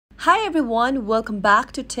Hi everyone, welcome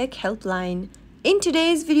back to Tech Helpline. In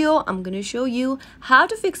today's video, I'm going to show you how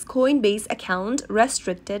to fix Coinbase account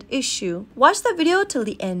restricted issue. Watch the video till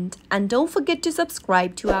the end and don't forget to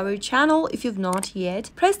subscribe to our channel if you've not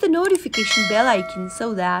yet. Press the notification bell icon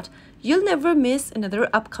so that you'll never miss another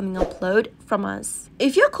upcoming upload from us.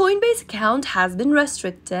 If your Coinbase account has been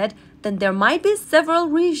restricted, then there might be several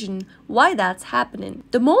reasons why that's happening.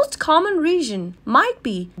 The most common reason might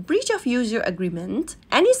be breach of user agreement,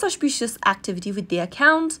 any suspicious activity with the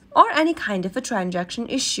account, or any kind of a transaction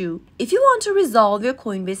issue. If you want to resolve your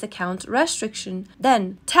Coinbase account restriction,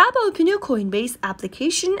 then tap open your Coinbase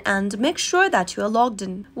application and make sure that you are logged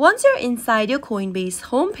in. Once you're inside your Coinbase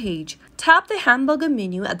homepage, tap the hamburger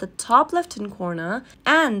menu at the top left-hand corner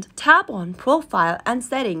and tap on Profile and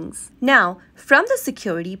Settings. Now, from the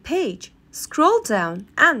Security page, scroll down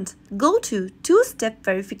and go to Two-Step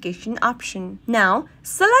Verification option. Now,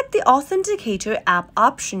 select the Authenticator app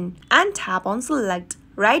option and tap on Select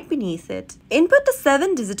right beneath it. Input the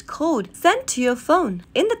 7-digit code sent to your phone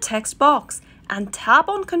in the text box and tap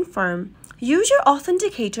on Confirm. Use your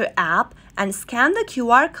Authenticator app and scan the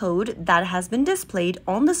QR code that has been displayed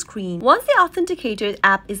on the screen. Once the Authenticator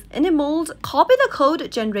app is enabled, copy the code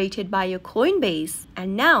generated by your Coinbase.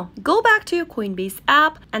 And now, go back to your Coinbase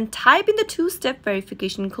app and type in the 2-step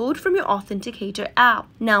verification code from your Authenticator app.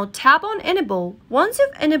 Now tap on Enable. Once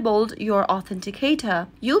you've enabled your Authenticator,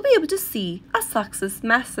 you'll be able to see a success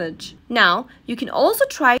message. Now, you can also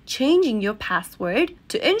try changing your password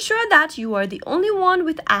to ensure that you are the only one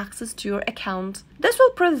with access to your account. This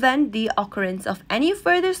will prevent the occurrence of any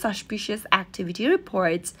further suspicious activity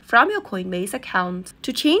reports from your Coinbase account.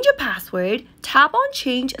 To change your password, tap on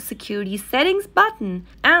Change Security Settings button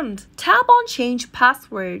and tap on Change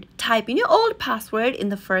Password. Type in your old password in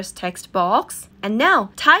the first text box. And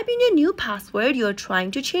now, type in your new password you're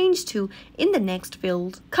trying to change to in the next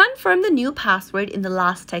field. Confirm the new password in the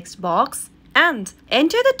last text box. And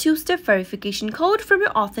enter the 2-step verification code from your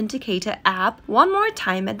Authenticator app one more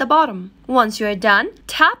time at the bottom. Once you are done,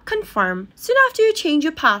 tap Confirm. Soon after you change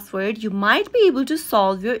your password, you might be able to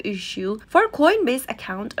solve your issue for Coinbase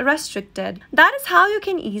account restricted. That is how you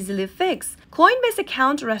can easily fix Coinbase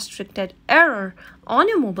account restricted error on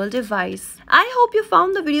your mobile device. I hope you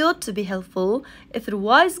found the video to be helpful. If it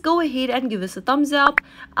was, go ahead and give us a thumbs up.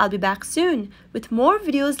 I'll be back soon with more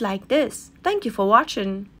videos like this. Thank you for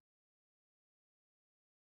watching.